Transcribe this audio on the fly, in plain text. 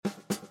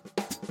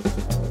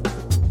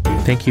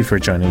Thank you for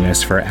joining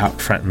us for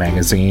Outfront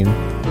Magazine.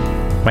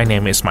 My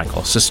name is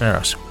Michael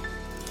Cisneros.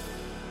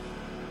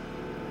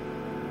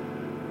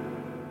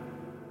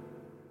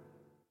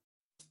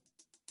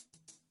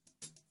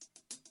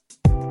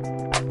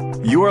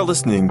 You are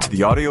listening to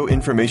the Audio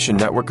Information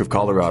Network of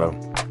Colorado.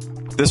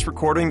 This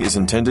recording is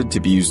intended to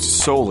be used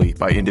solely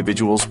by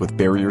individuals with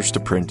barriers to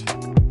print.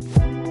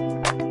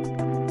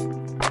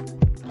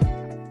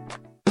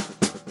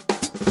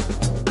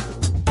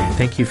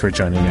 Thank you for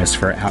joining us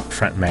for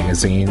Outfront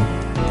Magazine.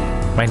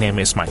 My name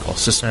is Michael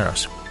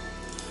Cisneros.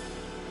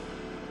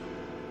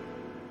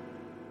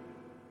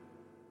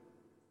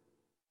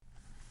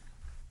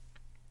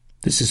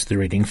 This is the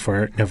reading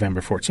for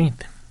November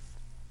 14th.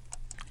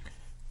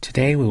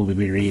 Today we will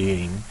be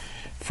reading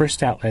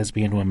First Out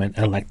Lesbian Woman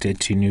Elected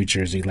to New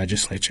Jersey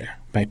Legislature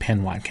by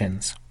Penn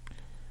Watkins.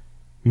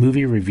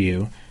 Movie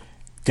Review,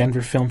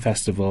 Denver Film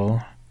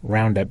Festival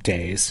Roundup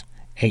Days,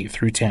 8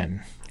 through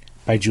 10,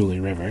 by Julie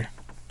River.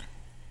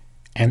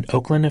 And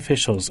Oakland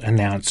officials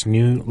announce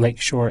new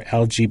Lakeshore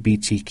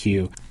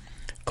LGBTQ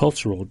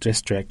Cultural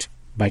District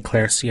by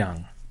Claire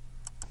Seong.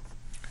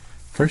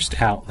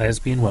 First Out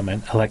Lesbian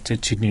Woman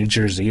Elected to New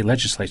Jersey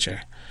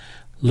Legislature.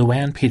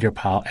 Luann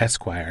Peterpaul,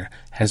 Esquire,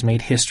 has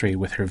made history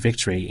with her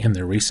victory in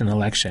the recent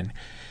election,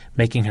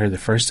 making her the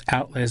first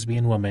out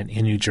lesbian woman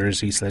in New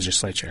Jersey's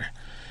legislature.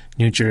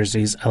 New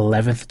Jersey's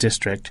 11th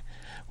district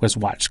was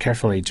watched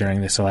carefully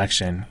during this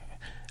election.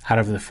 Out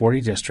of the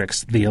 40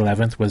 districts, the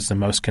 11th was the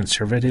most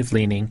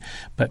conservative-leaning,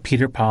 but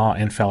Peterpaul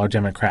and fellow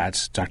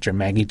Democrats, Dr.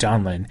 Maggie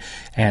Donlin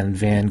and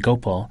Van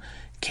Gopal,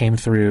 came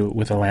through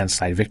with a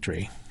landslide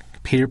victory.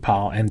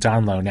 Peterpaul and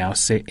Donlin now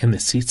sit in the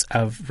seats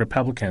of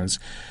Republicans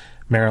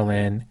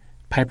Marilyn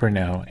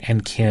Piperno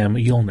and Kim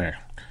Ullner.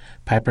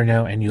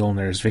 Piperno and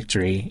Ullner's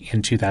victory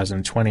in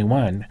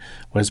 2021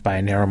 was by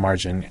a narrow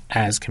margin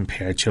as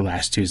compared to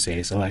last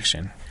Tuesday's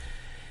election.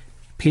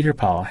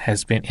 Peterpaul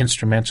has been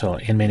instrumental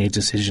in many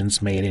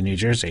decisions made in New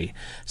Jersey,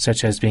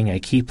 such as being a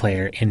key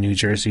player in New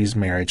Jersey's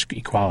marriage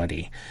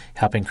equality,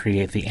 helping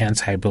create the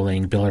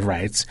Anti-Bullying Bill of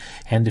Rights,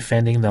 and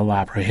defending the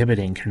law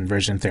prohibiting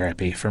conversion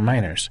therapy for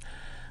minors.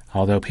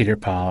 Although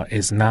Peterpaul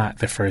is not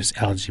the first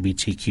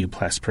LGBTQ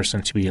plus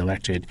person to be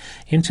elected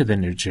into the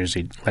New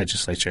Jersey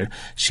legislature,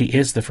 she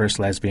is the first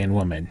lesbian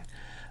woman.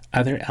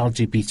 Other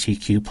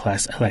LGBTQ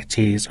plus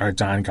electees are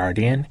Don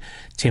Guardian,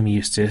 Tim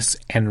Eustace,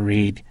 and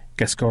Reed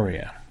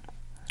Gascoria.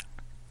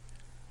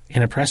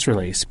 In a press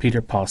release,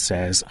 Peterpaul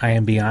says, "I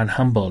am beyond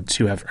humbled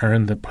to have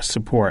earned the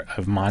support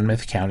of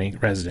Monmouth County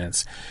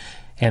residents,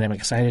 and am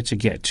excited to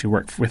get to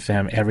work with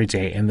them every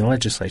day in the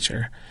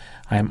legislature.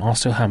 I am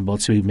also humbled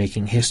to be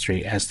making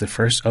history as the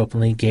first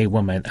openly gay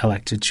woman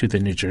elected to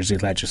the New Jersey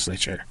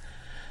legislature.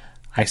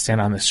 I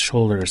stand on the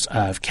shoulders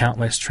of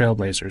countless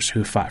trailblazers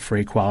who fought for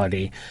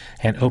equality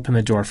and opened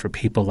the door for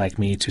people like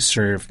me to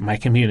serve my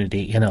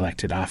community in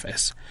elected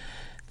office.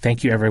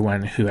 Thank you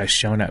everyone who has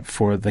shown up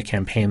for the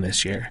campaign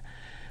this year.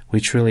 We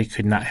truly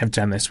could not have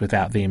done this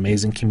without the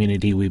amazing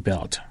community we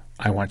built.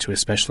 I want to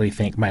especially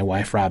thank my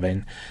wife,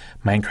 Robin,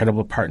 my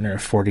incredible partner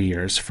of 40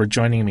 years, for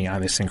joining me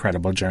on this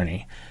incredible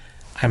journey.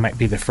 I might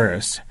be the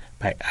first,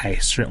 but I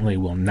certainly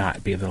will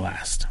not be the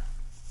last."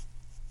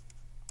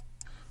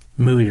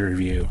 Movie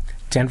Review,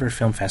 Denver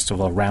Film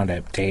Festival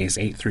Roundup Days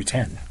 8 through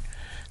 10.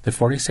 The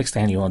 46th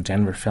Annual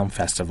Denver Film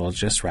Festival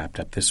just wrapped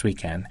up this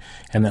weekend,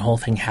 and the whole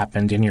thing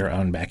happened in your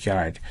own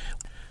backyard,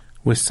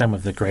 with some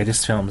of the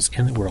greatest films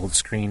in the world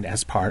screened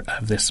as part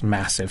of this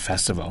massive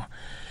festival.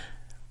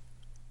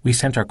 We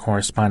sent our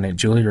correspondent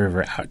Julie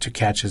River out to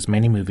catch as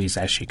many movies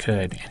as she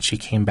could, and she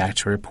came back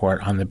to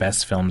report on the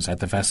best films at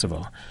the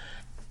festival.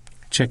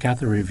 Check out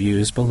the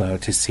reviews below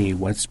to see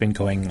what's been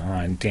going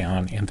on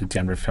down in the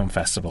Denver Film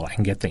Festival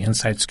and get the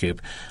inside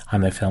scoop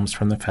on the films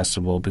from the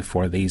festival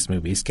before these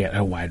movies get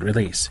a wide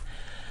release.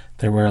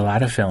 There were a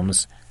lot of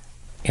films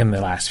in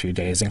the last few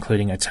days,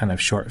 including a ton of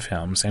short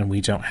films, and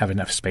we don't have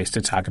enough space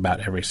to talk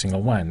about every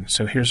single one,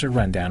 so here's a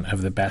rundown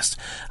of the best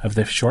of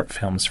the short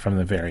films from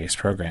the various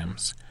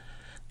programs.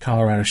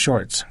 Colorado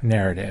Shorts,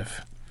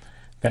 Narrative.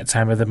 That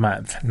time of the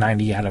month,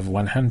 90 out of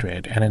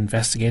 100, an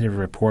investigative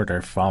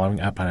reporter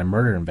following up on a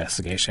murder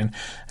investigation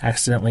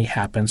accidentally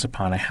happens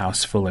upon a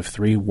house full of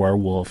 3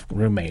 werewolf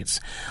roommates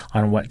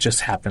on what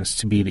just happens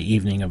to be the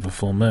evening of a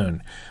full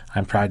moon.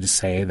 I'm proud to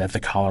say that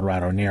the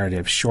Colorado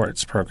Narrative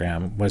Shorts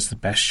program was the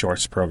best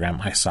shorts program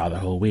I saw the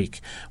whole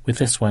week, with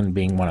this one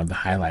being one of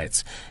the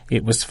highlights.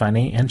 It was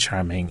funny and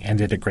charming and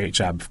did a great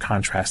job of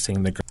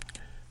contrasting the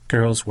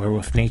girls'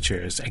 werewolf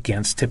natures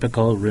against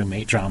typical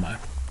roommate drama.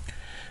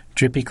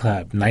 Drippy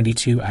Club,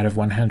 92 out of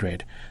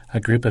 100. A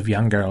group of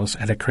young girls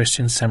at a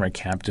Christian summer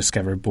camp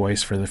discover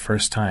boys for the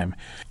first time,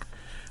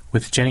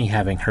 with Jenny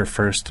having her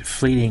first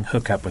fleeting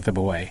hookup with a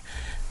boy.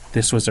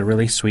 This was a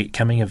really sweet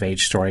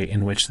coming-of-age story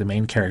in which the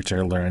main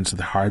character learns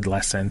the hard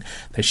lesson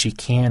that she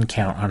can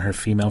count on her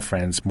female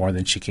friends more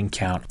than she can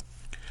count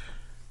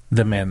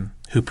the men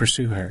who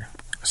pursue her.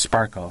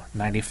 Sparkle,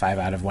 95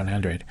 out of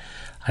 100.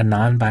 A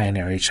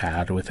non-binary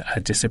child with a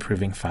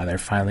disapproving father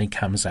finally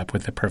comes up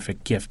with the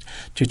perfect gift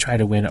to try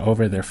to win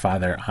over their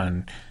father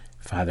on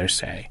Father's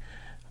Day.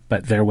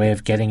 but their way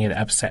of getting it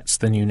upsets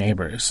the new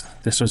neighbors.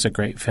 This was a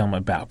great film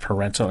about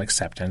parental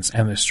acceptance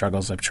and the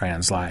struggles of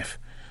trans life.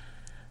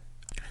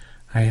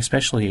 I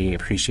especially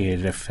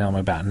appreciated a film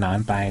about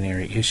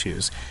non-binary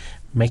issues,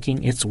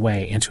 making its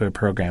way into a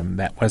program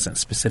that wasn't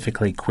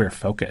specifically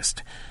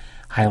queer-focused,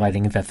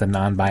 highlighting that the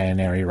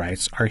non-binary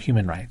rights are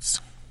human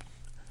rights.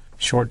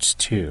 Shorts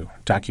 2,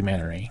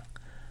 documentary.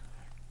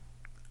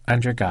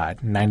 Under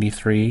God,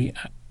 93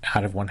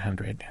 out of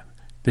 100.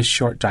 This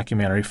short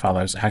documentary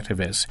follows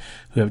activists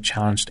who have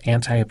challenged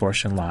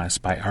anti-abortion laws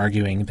by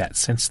arguing that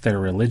since their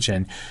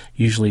religion,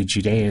 usually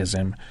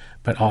Judaism,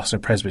 but also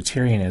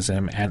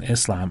Presbyterianism and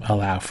Islam,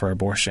 allow for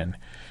abortion,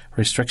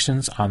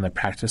 restrictions on the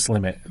practice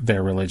limit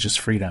their religious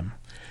freedom.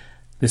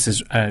 This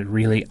is a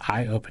really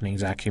eye-opening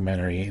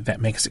documentary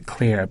that makes it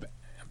clear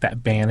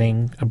that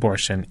banning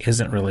abortion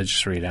isn't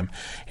religious freedom,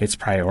 it's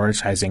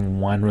prioritizing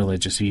one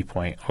religious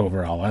viewpoint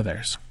over all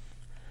others.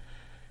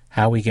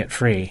 How We Get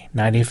Free,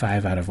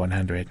 95 out of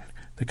 100.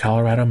 The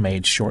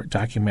Colorado-made short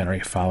documentary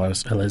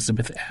follows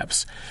Elizabeth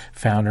Epps,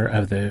 founder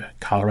of the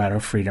Colorado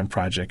Freedom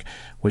Project,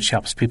 which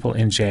helps people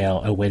in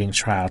jail awaiting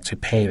trial to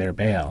pay their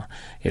bail.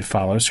 It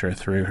follows her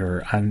through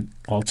her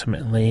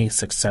ultimately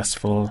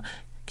successful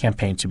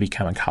campaign to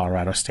become a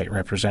Colorado state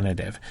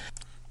representative.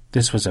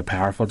 This was a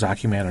powerful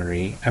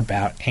documentary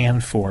about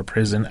and for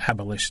prison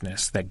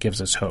abolitionists that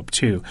gives us hope,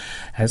 too,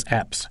 as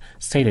Epps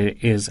stated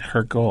is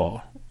her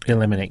goal.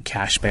 Eliminate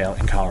cash bail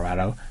in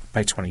Colorado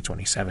by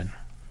 2027.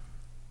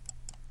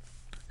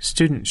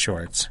 Student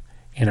Shorts,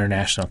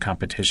 International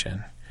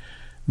Competition.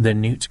 The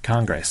Newt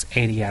Congress,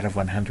 80 out of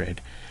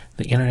 100.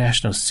 The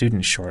International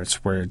Student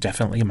Shorts were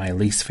definitely my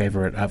least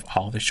favorite of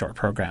all the short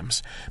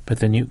programs, but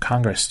the Newt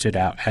Congress stood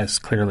out as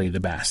clearly the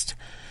best.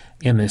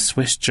 In this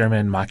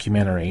Swiss-German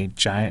mockumentary,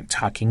 giant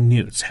talking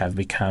newts have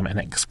become an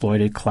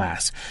exploited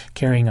class,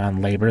 carrying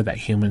on labor that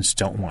humans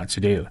don't want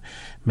to do,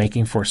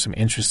 making for some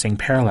interesting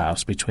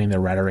parallels between the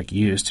rhetoric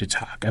used to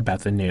talk about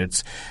the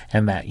newts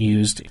and that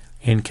used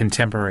in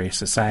contemporary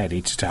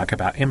society to talk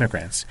about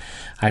immigrants.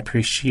 I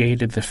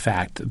appreciated the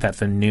fact that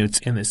the newts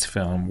in this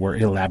film were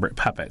elaborate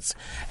puppets,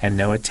 and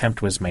no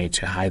attempt was made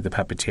to hide the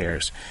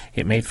puppeteers.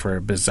 It made for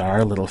a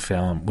bizarre little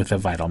film with a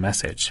vital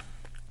message.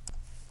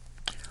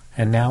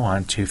 And now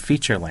on to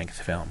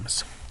feature-length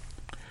films.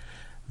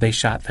 They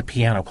Shot the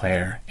Piano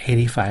Player,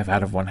 85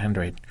 out of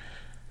 100.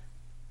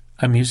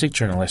 A music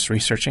journalist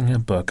researching a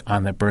book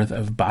on the birth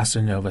of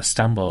bossa nova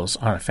stumbles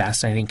on a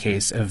fascinating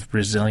case of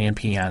Brazilian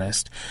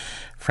pianist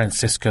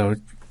Francisco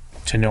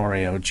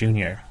Tenorio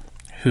Jr.,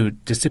 who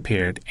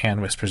disappeared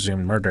and was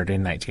presumed murdered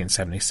in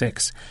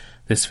 1976.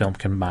 This film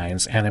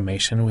combines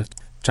animation with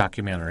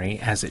documentary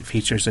as it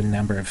features a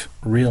number of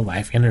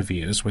real-life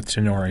interviews with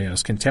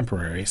Tenorio's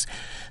contemporaries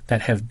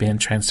that have been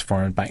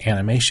transformed by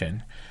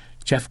animation.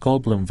 Jeff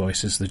Goldblum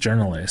voices the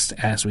journalist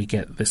as we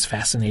get this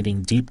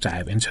fascinating deep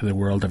dive into the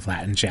world of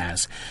Latin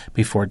jazz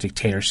before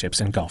dictatorships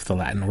engulfed the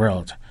Latin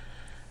world.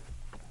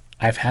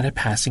 I've had a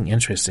passing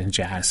interest in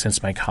jazz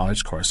since my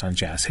college course on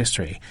jazz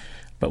history,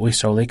 but we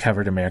solely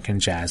covered American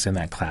jazz in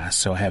that class,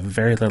 so I have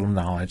very little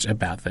knowledge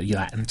about the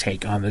Latin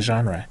take on the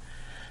genre.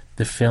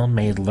 The film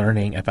made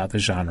learning about the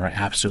genre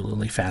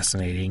absolutely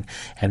fascinating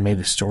and made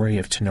the story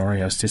of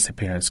Tenorio's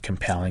disappearance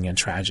compelling and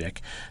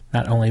tragic,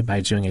 not only by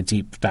doing a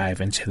deep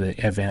dive into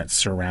the events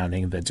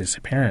surrounding the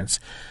disappearance,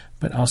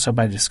 but also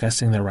by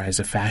discussing the rise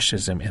of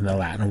fascism in the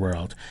Latin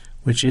world,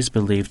 which is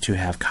believed to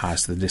have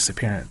caused the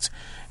disappearance.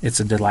 It's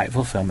a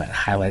delightful film that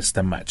highlights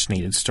the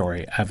much-needed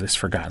story of this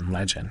forgotten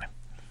legend.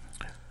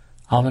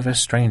 All of Us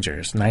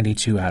Strangers,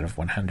 92 out of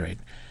 100.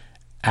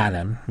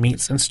 Adam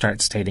meets and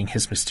starts dating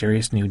his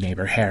mysterious new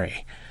neighbor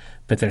Harry,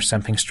 but there's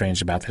something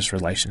strange about this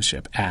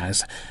relationship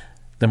as,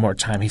 the more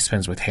time he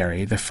spends with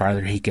Harry, the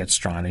farther he gets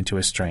drawn into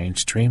a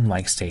strange,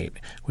 dreamlike state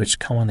which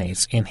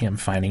culminates in him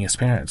finding his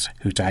parents,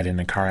 who died in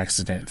a car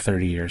accident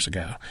 30 years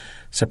ago,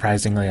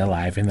 surprisingly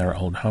alive in their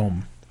old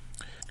home.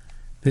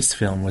 This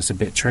film was a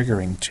bit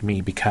triggering to me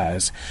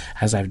because,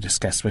 as I've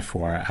discussed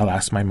before, I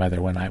lost my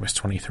mother when I was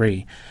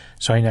 23,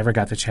 so I never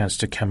got the chance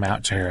to come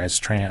out to her as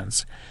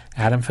trans.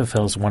 Adam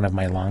fulfills one of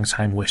my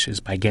longtime wishes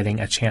by getting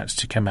a chance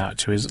to come out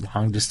to his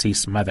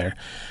long-deceased mother,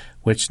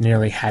 which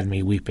nearly had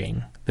me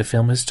weeping. The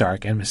film is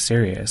dark and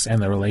mysterious,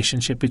 and the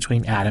relationship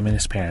between Adam and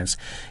his parents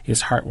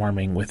is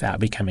heartwarming without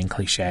becoming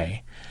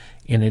cliché.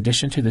 In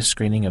addition to the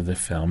screening of the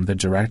film, the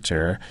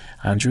director,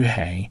 Andrew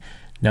Hay,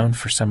 known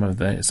for some of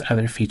his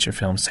other feature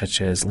films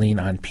such as Lean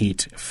on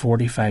Pete,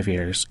 45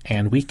 Years,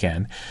 and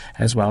Weekend,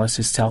 as well as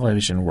his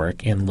television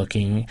work in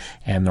Looking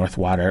and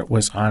Northwater,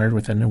 was honored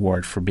with an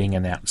award for being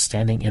an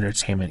outstanding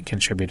entertainment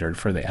contributor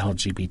for the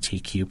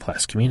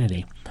LGBTQ+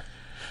 community.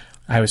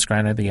 I was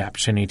granted the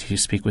opportunity to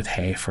speak with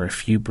Hay for a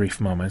few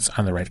brief moments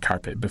on the red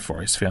carpet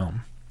before his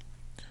film.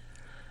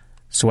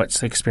 So what's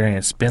the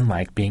experience been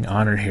like being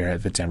honored here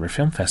at the Denver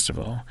Film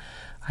Festival?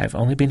 I've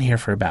only been here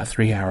for about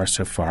 3 hours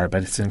so far,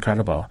 but it's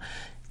incredible.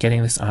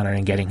 Getting this honor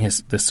and getting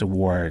this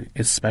award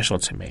is special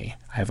to me.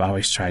 I've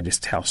always tried to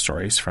tell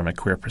stories from a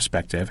queer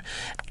perspective,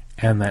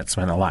 and that's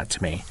meant a lot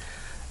to me.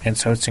 And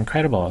so it's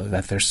incredible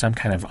that there's some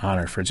kind of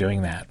honor for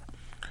doing that.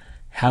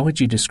 How would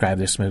you describe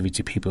this movie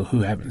to people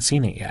who haven't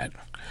seen it yet?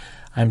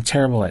 I'm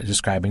terrible at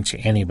describing to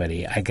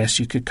anybody. I guess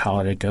you could call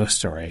it a ghost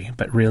story,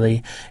 but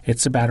really,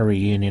 it's about a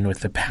reunion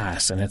with the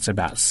past, and it's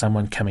about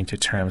someone coming to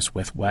terms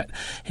with what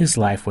his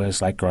life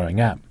was like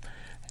growing up,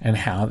 and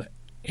how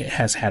it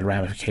has had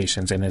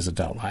ramifications in his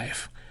adult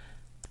life.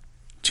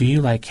 Do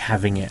you like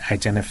having it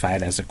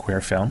identified as a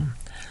queer film?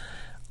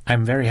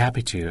 I'm very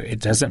happy to. It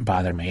doesn't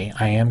bother me.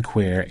 I am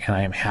queer, and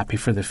I am happy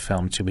for the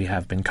film to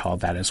have been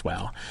called that as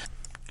well.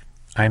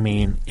 I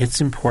mean, it's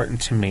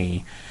important to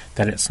me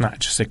that it's not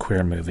just a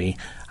queer movie.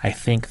 I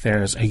think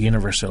there's a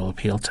universal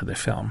appeal to the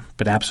film,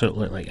 but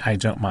absolutely, I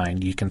don't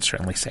mind. You can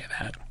certainly say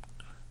that.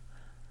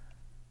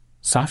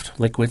 Soft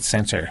Liquid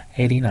Center,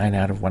 89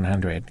 out of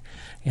 100.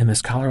 In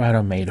this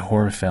Colorado-made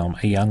horror film,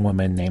 a young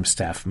woman named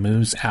Steph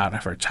moves out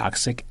of her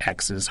toxic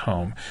ex's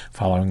home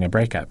following a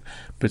breakup,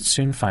 but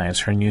soon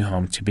finds her new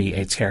home to be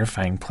a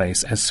terrifying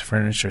place as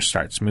furniture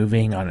starts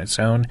moving on its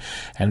own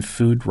and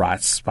food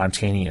rots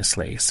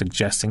spontaneously,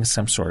 suggesting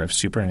some sort of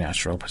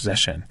supernatural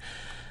possession.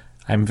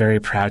 I'm very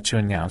proud to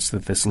announce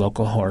that this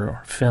local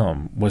horror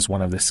film was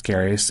one of the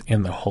scariest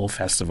in the whole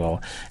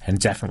festival and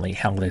definitely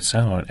held its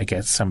own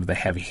against some of the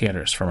heavy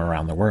hitters from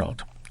around the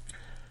world.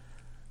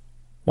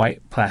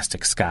 White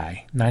Plastic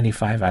Sky,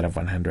 95 out of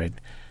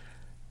 100.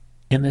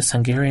 In this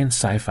Hungarian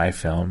sci-fi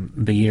film,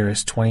 the year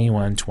is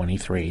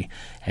 2123,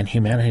 and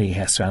humanity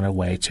has found a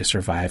way to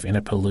survive in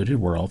a polluted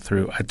world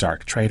through a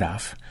dark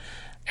trade-off.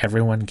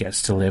 Everyone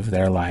gets to live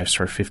their lives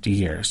for 50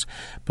 years,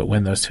 but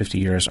when those 50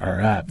 years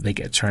are up, they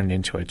get turned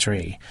into a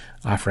tree,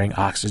 offering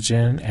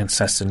oxygen and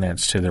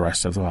sustenance to the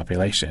rest of the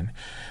population.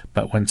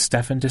 But when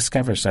Stefan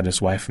discovers that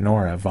his wife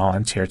Nora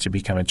volunteered to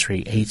become a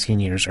tree 18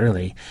 years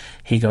early,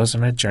 he goes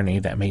on a journey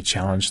that may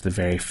challenge the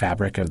very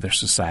fabric of their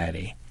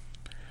society.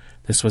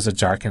 This was a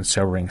dark and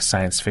sobering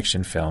science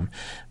fiction film,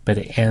 but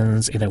it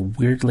ends in a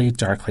weirdly,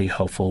 darkly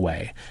hopeful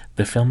way.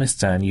 The film is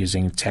done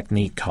using a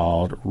technique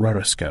called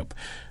rotoscope,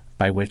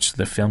 by which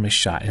the film is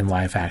shot in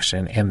live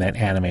action and then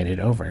animated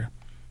over.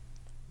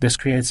 This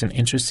creates an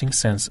interesting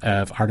sense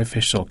of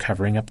artificial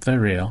covering up the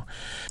real,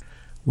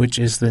 which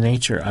is the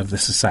nature of the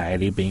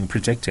society being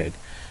predicted.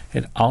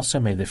 It also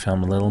made the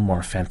film a little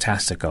more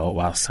fantastical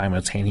while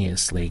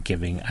simultaneously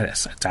giving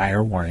us a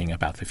dire warning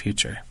about the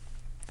future.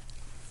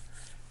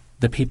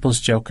 The People's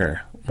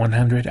Joker,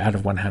 100 out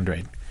of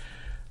 100.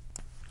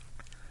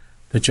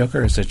 The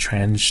Joker is a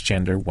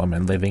transgender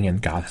woman living in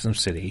Gotham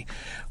City,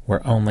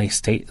 where only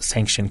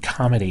state-sanctioned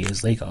comedy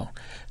is legal.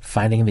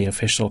 Finding the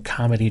official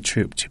comedy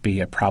troupe to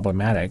be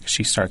problematic,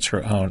 she starts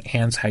her own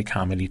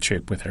anti-comedy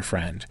troupe with her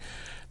friend,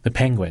 the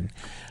Penguin,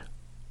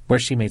 where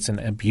she meets an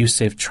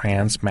abusive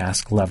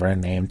trans-masked lover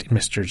named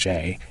Mr.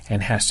 J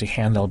and has to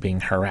handle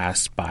being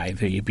harassed by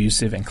the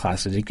abusive and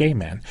closeted gay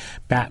man.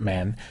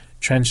 Batman,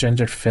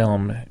 transgender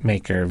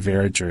filmmaker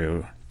Vera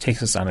Drew,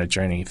 takes us on a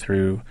journey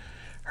through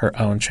her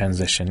own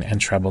transition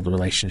and troubled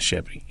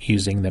relationship,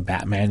 using the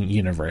Batman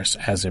universe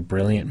as a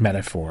brilliant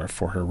metaphor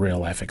for her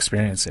real-life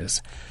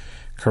experiences.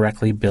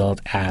 Correctly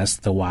billed as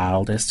the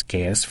wildest,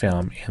 gayest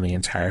film in the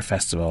entire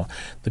festival,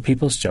 The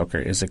People's Joker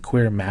is a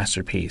queer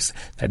masterpiece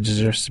that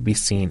deserves to be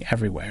seen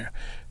everywhere.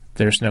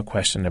 There's no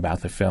question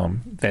about the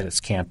film that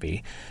it's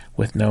campy,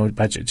 with no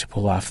budget to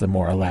pull off the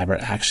more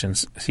elaborate action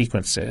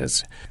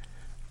sequences.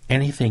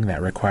 Anything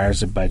that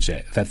requires a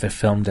budget that the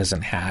film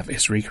doesn't have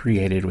is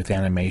recreated with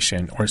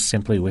animation or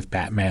simply with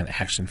Batman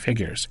action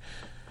figures.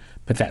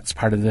 But that's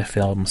part of the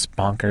film's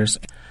bonkers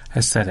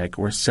aesthetic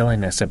where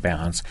silliness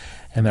abounds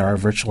and there are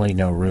virtually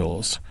no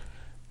rules.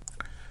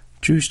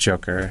 Drew's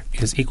Joker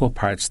is equal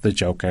parts the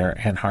Joker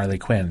and Harley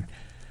Quinn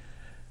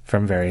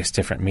from various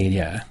different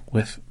media,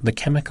 with the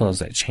chemicals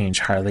that change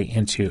Harley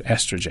into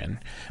estrogen.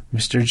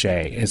 Mr.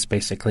 J is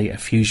basically a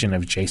fusion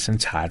of Jason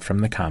Todd from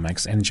the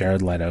comics and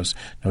Jared Leto's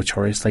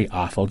notoriously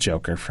awful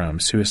Joker from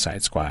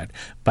Suicide Squad.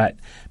 But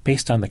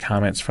based on the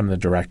comments from the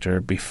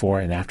director before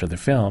and after the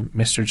film,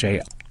 Mr.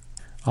 J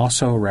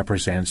also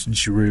represents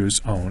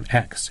Drew's own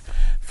ex.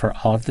 For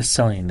all of the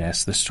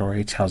silliness, the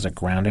story tells a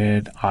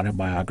grounded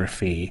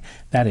autobiography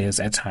that is,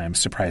 at times,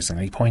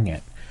 surprisingly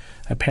poignant.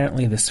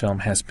 Apparently, this film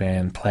has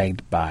been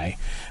plagued by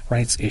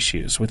rights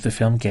issues, with the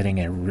film getting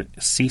a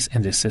cease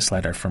and desist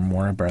letter from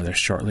Warner Brothers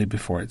shortly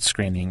before its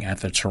screening at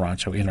the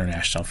Toronto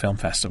International Film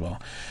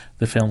Festival.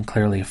 The film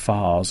clearly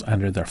falls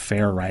under the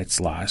fair rights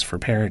laws for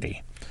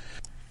parody.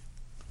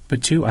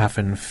 But too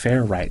often,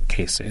 fair right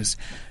cases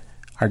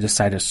are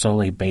decided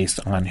solely based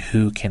on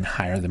who can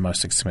hire the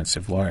most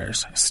expensive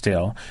lawyers.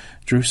 Still,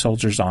 Drew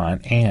soldiers on,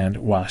 and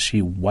while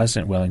she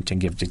wasn't willing to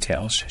give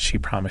details, she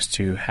promised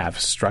to have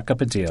struck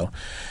up a deal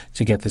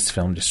to get this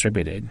film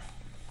distributed.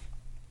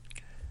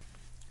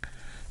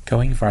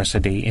 Going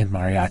Varsity in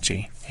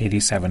Mariachi,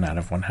 87 out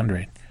of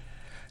 100.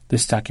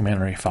 This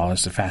documentary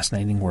follows the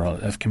fascinating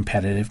world of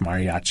competitive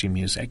mariachi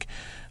music,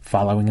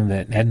 following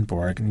the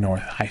Edinburgh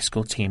North High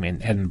School team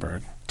in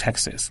Edinburgh,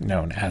 Texas,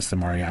 known as the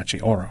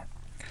Mariachi Oro.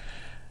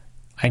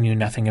 I knew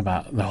nothing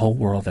about the whole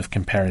world of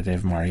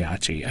competitive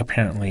mariachi.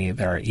 Apparently,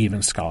 there are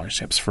even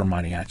scholarships for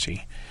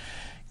mariachi.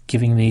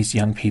 giving these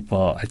young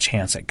people a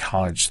chance at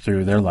college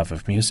through their love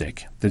of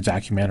music. The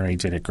documentary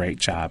did a great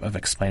job of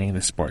explaining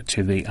the sport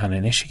to the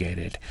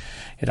uninitiated.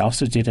 It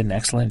also did an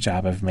excellent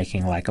job of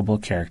making likable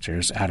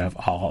characters out of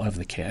all of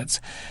the kids,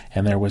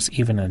 and there was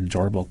even an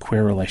adorable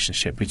queer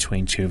relationship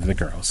between two of the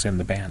girls in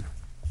the band.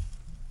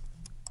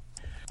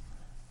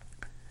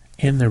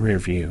 In the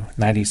Rearview,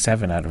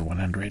 97 out of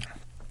 100.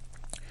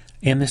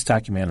 In this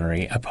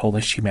documentary, a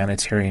Polish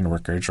humanitarian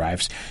worker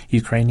drives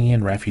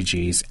Ukrainian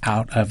refugees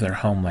out of their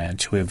homeland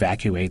to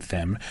evacuate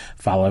them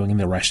following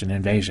the Russian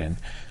invasion.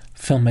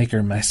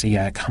 Filmmaker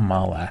Maciej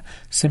Kamala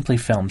simply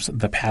films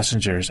the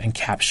passengers and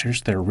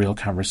captures their real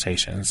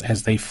conversations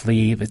as they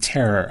flee the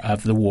terror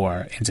of the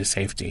war into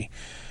safety.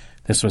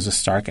 This was a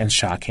stark and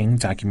shocking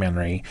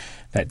documentary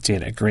that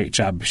did a great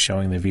job of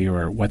showing the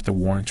viewer what the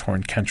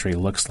war-torn country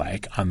looks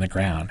like on the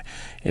ground.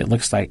 It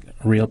looks like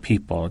real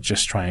people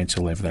just trying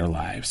to live their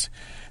lives.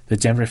 The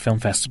Denver Film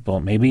Festival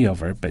may be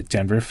over, but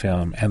Denver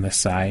Film and the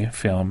Sci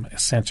Film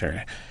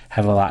Center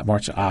have a lot more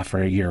to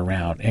offer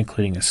year-round,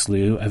 including a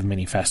slew of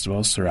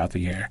mini-festivals throughout the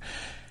year.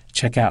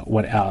 Check out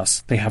what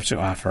else they have to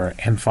offer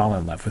and fall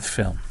in love with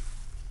film.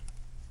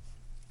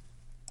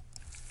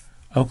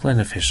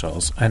 Oakland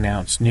officials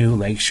announced new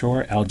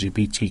Lakeshore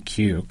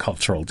LGBTQ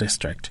cultural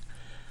district.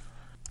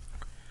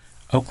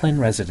 Oakland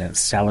residents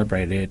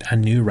celebrated a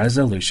new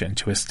resolution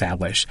to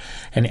establish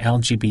an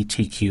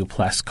LGBTQ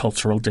plus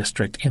cultural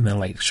district in the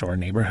Lakeshore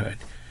neighborhood.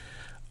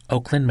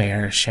 Oakland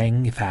Mayor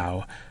Sheng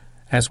Thao,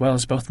 as well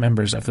as both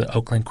members of the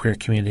Oakland queer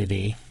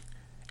community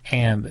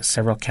and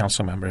several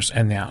council members,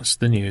 announced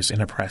the news in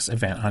a press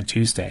event on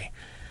Tuesday.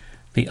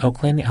 The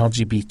Oakland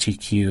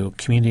LGBTQ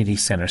Community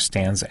Center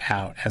stands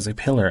out as a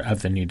pillar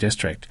of the new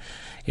district.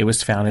 It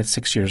was founded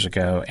 6 years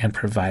ago and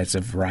provides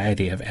a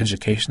variety of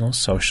educational,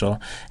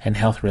 social, and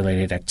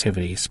health-related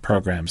activities,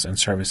 programs, and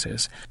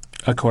services,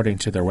 according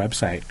to their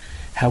website.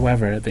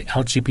 However, the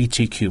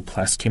LGBTQ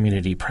plus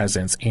community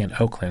presence in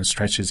Oakland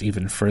stretches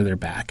even further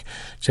back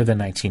to the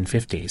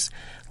 1950s.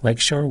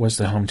 Lakeshore was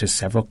the home to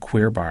several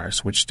queer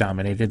bars, which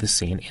dominated the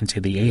scene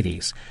into the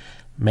 80s.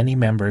 Many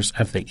members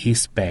of the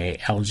East Bay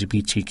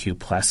LGBTQ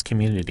plus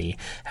community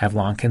have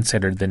long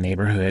considered the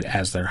neighborhood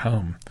as their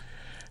home.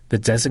 The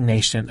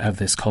designation of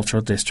this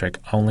cultural district,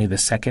 only the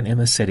second in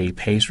the city,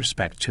 pays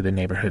respect to the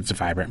neighborhood's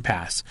vibrant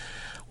past,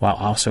 while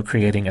also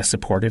creating a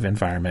supportive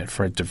environment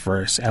for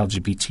diverse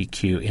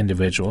LGBTQ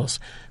individuals,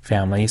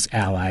 families,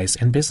 allies,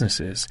 and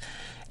businesses,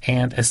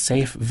 and a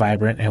safe,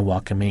 vibrant, and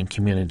welcoming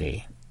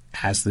community.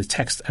 As the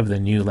text of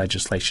the new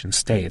legislation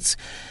states,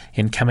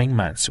 in coming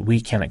months we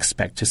can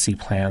expect to see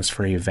plans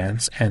for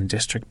events and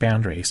district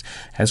boundaries,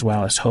 as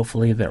well as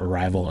hopefully the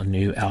arrival of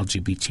new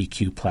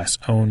LGBTQ plus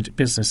owned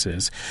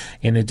businesses,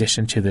 in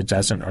addition to the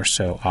dozen or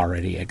so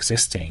already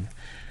existing.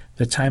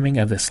 The timing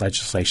of this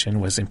legislation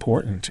was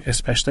important,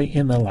 especially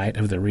in the light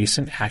of the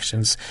recent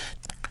actions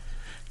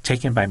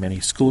taken by many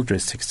school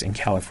districts in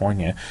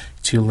California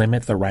to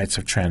limit the rights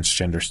of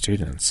transgender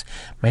students.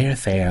 Mayor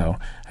Thao,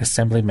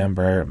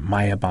 Assemblymember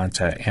Maya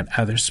Bonta, and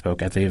others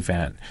spoke at the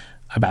event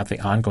about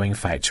the ongoing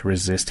fight to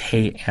resist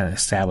hate and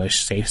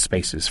establish safe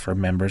spaces for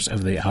members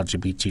of the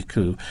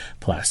LGBTQ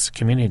plus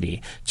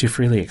community to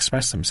freely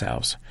express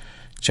themselves.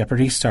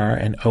 Jeopardy star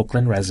and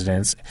Oakland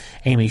resident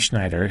Amy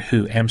Schneider,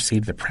 who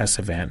emceed the press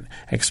event,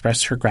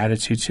 expressed her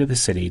gratitude to the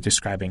city,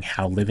 describing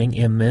how living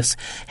in this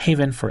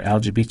haven for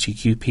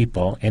LGBTQ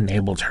people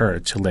enabled her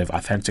to live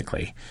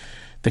authentically.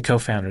 The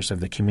co-founders of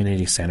the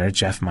community center,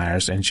 Jeff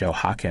Myers and Joe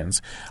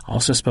Hawkins,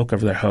 also spoke of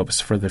their hopes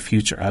for the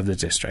future of the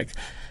district.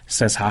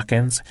 Says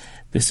Hawkins,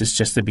 "This is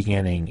just the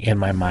beginning. In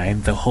my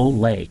mind, the whole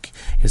lake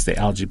is the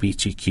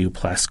LGBTQ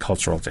plus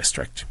cultural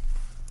district."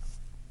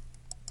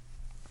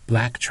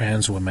 Black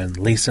trans woman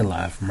Lisa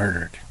Love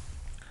murdered.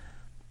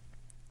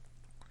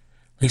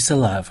 Lisa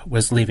Love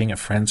was leaving a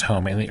friend's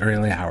home in the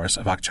early hours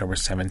of October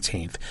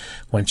 17th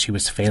when she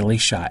was fatally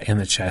shot in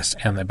the chest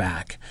and the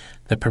back.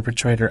 The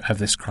perpetrator of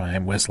this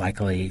crime was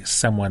likely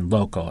someone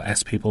local,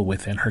 as people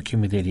within her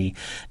community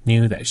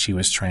knew that she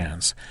was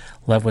trans.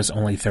 Love was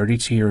only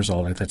 32 years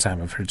old at the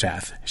time of her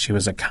death. She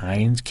was a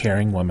kind,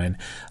 caring woman,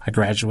 a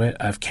graduate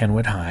of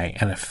Kenwood High,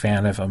 and a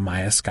fan of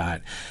Maya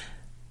Scott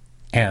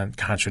and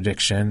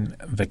Contradiction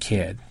the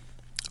Kid.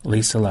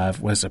 Lisa Love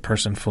was a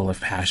person full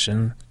of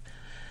passion,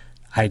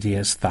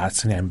 ideas,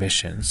 thoughts, and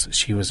ambitions.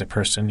 She was a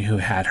person who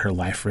had her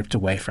life ripped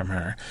away from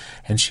her,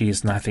 and she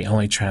is not the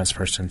only trans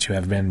person to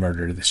have been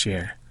murdered this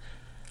year.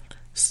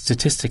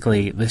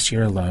 Statistically, this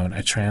year alone,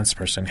 a trans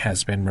person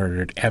has been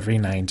murdered every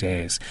 9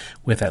 days,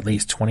 with at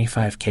least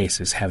 25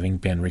 cases having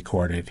been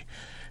recorded.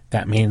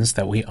 That means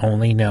that we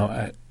only know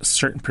a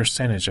certain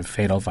percentage of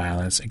fatal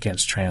violence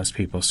against trans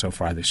people so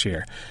far this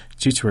year,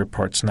 due to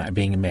reports not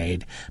being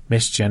made,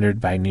 misgendered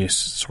by news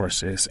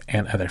sources,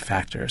 and other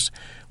factors.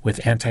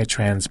 With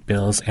anti-trans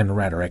bills and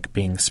rhetoric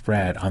being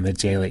spread on the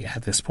daily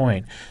at this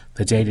point,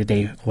 the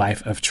day-to-day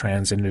life of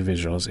trans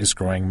individuals is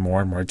growing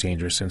more and more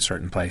dangerous in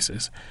certain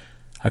places.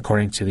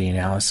 According to the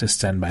analysis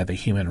done by the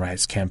Human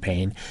Rights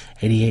Campaign,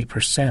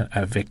 88%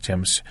 of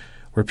victims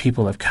were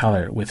people of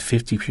color, with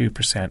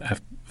 52%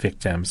 of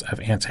victims of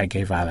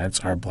anti-gay violence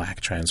are Black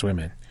trans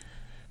women.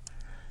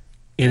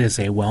 It is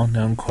a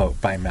well-known quote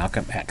by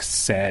Malcolm X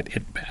said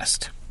it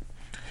best.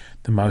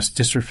 The most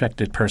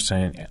disrespected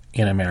person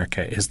in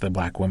America is the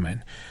Black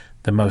woman.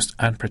 The most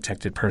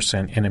unprotected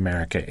person in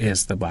America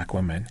is the Black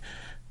woman.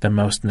 The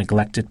most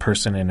neglected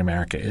person in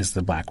America is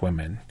the Black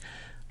woman.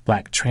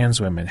 Black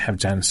trans women have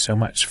done so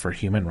much for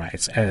human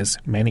rights, as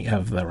many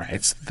of the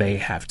rights they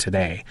have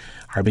today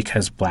are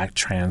because Black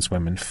trans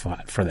women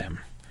fought for them.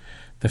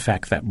 The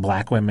fact that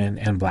Black women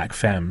and Black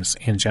femmes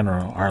in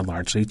general are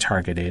largely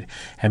targeted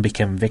and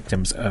become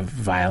victims of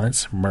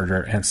violence,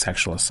 murder, and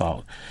sexual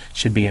assault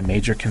should be a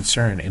major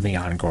concern in the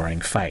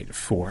ongoing fight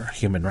for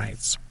human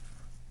rights.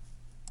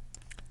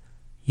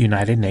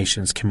 United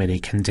Nations Committee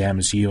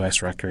condemns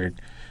U.S.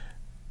 record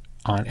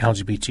on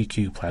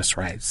LGBTQ+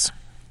 rights.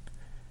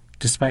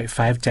 Despite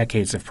 5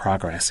 decades of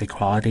progress,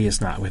 equality is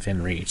not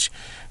within reach,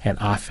 and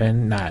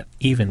often not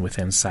even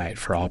within sight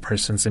for all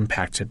persons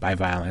impacted by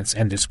violence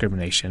and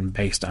discrimination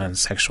based on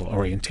sexual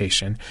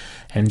orientation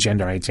and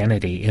gender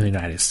identity in the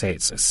United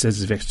States,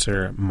 says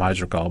Victor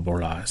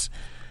Madrigal-Borlase,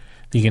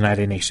 the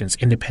United Nations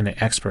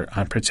independent expert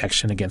on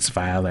protection against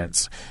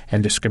violence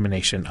and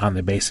discrimination on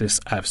the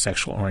basis of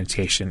sexual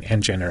orientation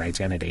and gender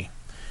identity.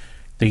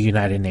 The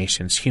United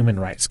Nations Human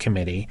Rights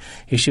Committee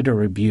issued a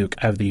rebuke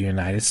of the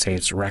United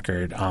States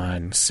record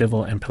on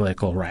civil and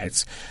political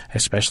rights,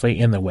 especially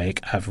in the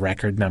wake of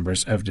record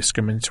numbers of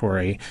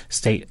discriminatory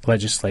state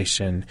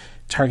legislation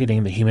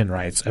targeting the human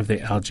rights of the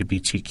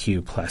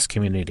LGBTQ+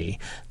 community.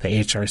 The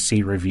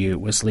HRC review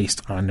was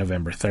released on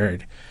November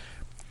 3rd.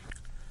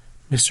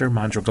 Mr.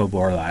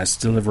 Madrigal-Borlase,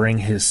 delivering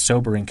his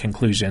sobering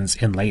conclusions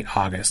in late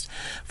August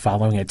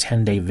following a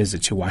 10-day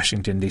visit to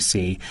Washington,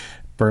 D.C.,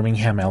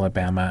 Birmingham,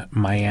 Alabama,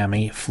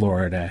 Miami,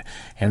 Florida,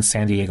 and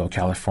San Diego,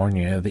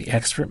 California, the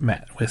expert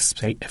met with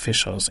state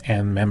officials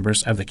and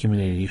members of the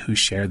community who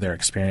shared their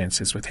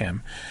experiences with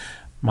him.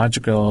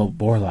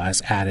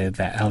 Madrigal-Borlase added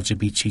that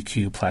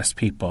LGBTQ+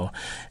 people,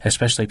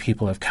 especially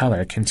people of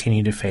color,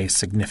 continue to face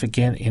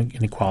significant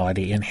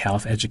inequality in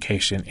health,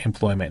 education,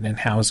 employment, and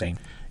housing,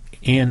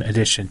 in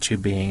addition to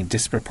being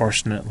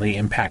disproportionately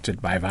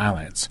impacted by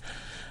violence.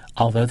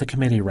 Although the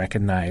committee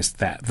recognized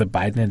that the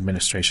Biden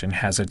administration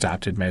has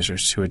adopted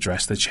measures to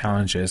address the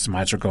challenges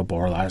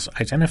Madrigal-Borlase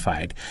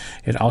identified,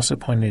 it also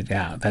pointed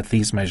out that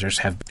these measures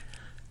have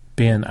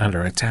been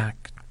under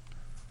attack.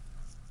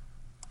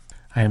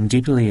 I am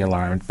deeply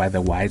alarmed by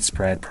the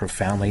widespread,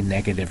 profoundly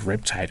negative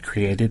riptide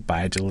created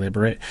by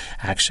deliberate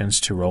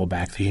actions to roll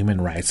back the human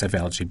rights of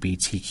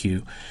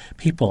LGBTQ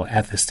people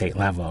at the state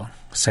level,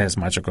 says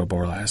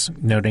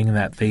Madrigal-Borlase, noting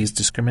that these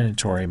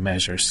discriminatory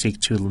measures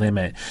seek to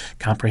limit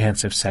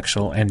comprehensive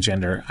sexual and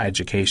gender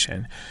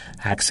education,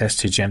 access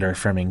to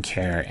gender-affirming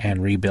care,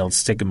 and rebuild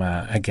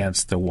stigma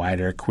against the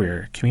wider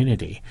queer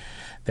community.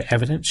 The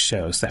evidence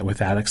shows that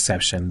without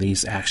exception,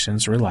 these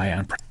actions rely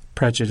on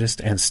prejudiced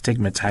and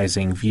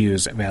stigmatizing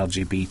views of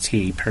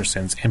LGBT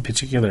persons, in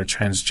particular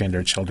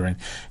transgender children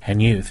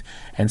and youth,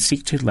 and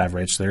seek to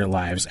leverage their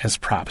lives as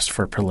props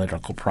for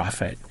political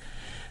profit.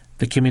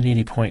 The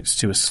community points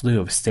to a slew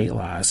of state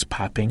laws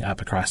popping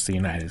up across the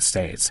United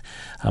States.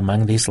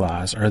 Among these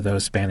laws are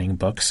those banning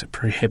books,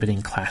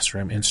 prohibiting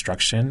classroom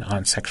instruction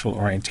on sexual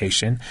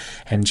orientation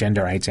and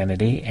gender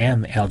identity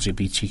and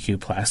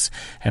LGBTQ+,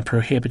 and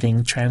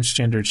prohibiting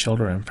transgender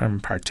children from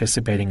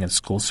participating in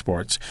school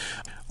sports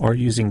or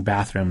using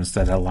bathrooms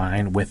that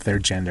align with their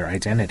gender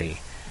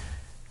identity.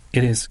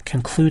 In its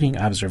concluding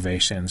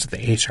observations, the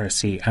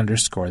HRC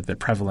underscored the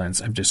prevalence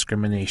of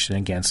discrimination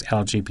against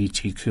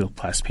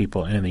LGBTQ+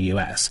 people in the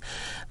U.S.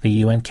 The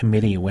UN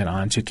Committee went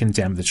on to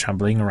condemn the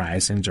troubling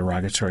rise in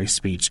derogatory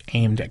speech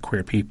aimed at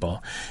queer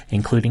people,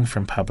 including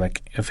from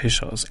public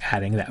officials,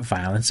 adding that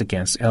violence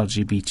against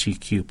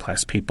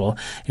LGBTQ+ people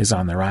is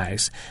on the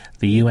rise.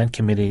 The UN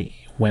Committee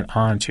went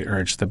on to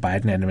urge the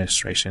Biden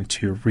administration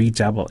to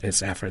redouble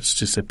its efforts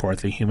to support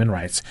the human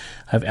rights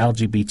of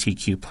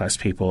LGBTQ+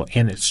 people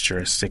in its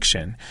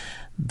jurisdiction.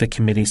 The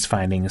committee's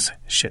findings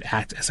should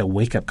act as a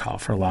wake-up call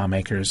for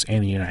lawmakers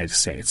in the United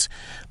States,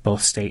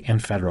 both state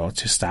and federal,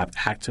 to stop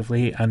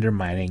actively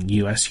undermining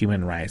U.S.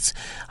 human rights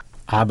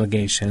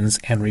obligations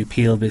and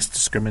repeal these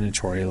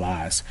discriminatory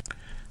laws.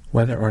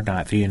 Whether or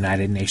not the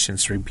United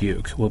Nations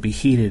rebuke will be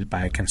heeded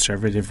by a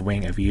conservative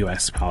wing of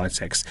U.S.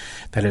 politics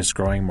that is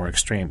growing more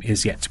extreme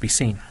is yet to be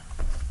seen.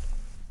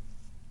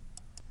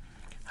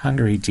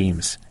 Hungary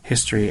deems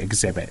history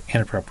exhibit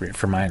inappropriate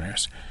for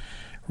minors.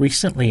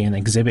 Recently, an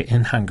exhibit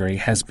in Hungary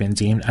has been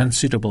deemed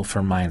unsuitable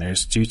for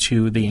minors due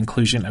to the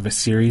inclusion of a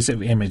series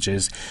of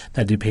images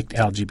that depict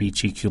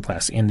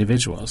LGBTQ+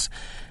 individuals.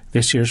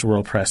 This year's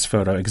World Press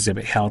photo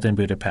exhibit held in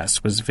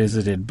Budapest was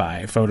visited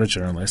by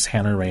photojournalist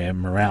Hannah Rea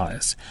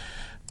Morales,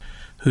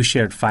 who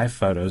shared 5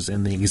 photos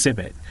in the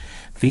exhibit.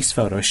 These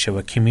photos show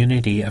a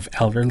community of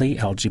elderly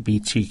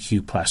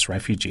LGBTQ+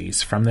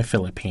 refugees from the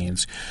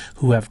Philippines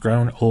who have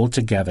grown old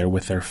together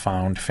with their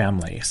found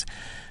families.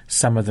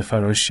 Some of the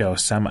photos show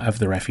some of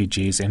the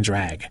refugees in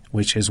drag,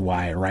 which is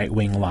why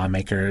right-wing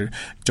lawmaker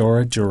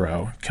Dora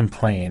Duro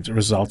complained,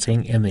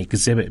 resulting in the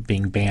exhibit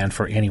being banned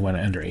for anyone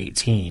under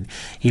 18,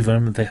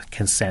 even with the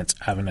consent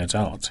of an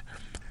adult.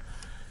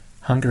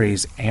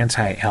 Hungary's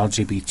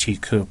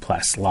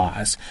anti-LGBTQ+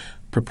 laws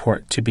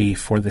purport to be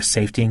for the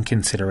safety and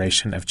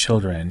consideration of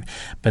children,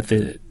 but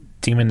the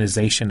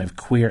demonization of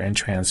queer and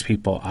trans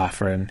people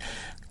often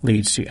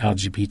leads to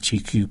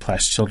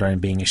LGBTQ+ children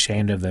being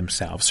ashamed of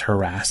themselves,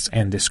 harassed,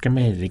 and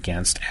discriminated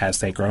against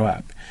as they grow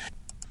up.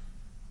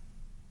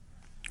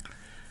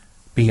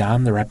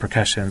 Beyond the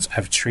repercussions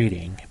of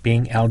treating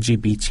being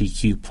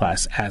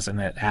LGBTQ+ as an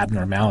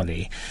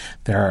abnormality,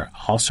 there are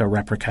also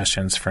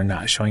repercussions for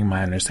not showing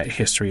minors that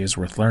history is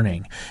worth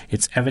learning.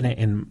 It's evident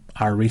in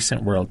our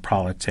recent world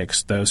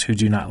politics, those who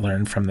do not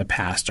learn from the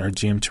past are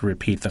doomed to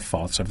repeat the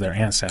faults of their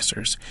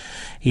ancestors.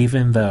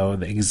 Even though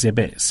the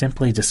exhibit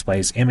simply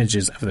displays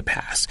images of the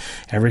past,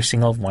 every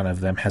single one of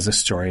them has a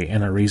story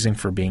and a reason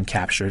for being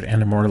captured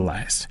and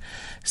immortalized.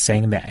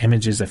 Saying that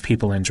images of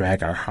people in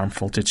drag are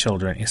harmful to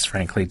children is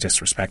frankly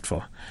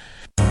disrespectful.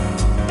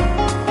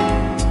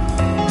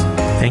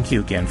 Thank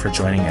you again for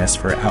joining us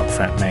for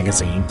Outfront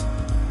Magazine.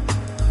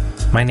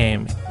 My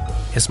name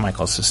is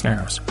Michael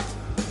Cisneros.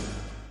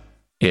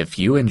 If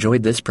you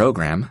enjoyed this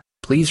program,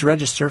 please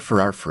register for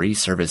our free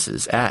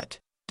services at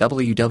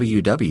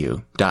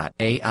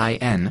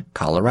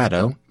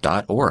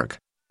www.aincolorado.org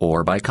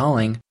or by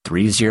calling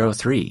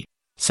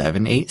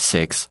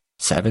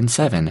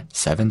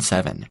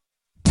 303-786-7777.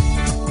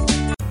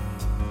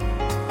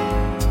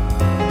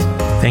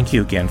 Thank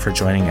you again for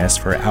joining us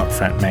for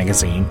Outfront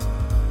Magazine.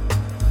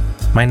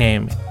 My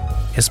name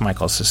is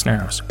Michael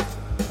Cisneros.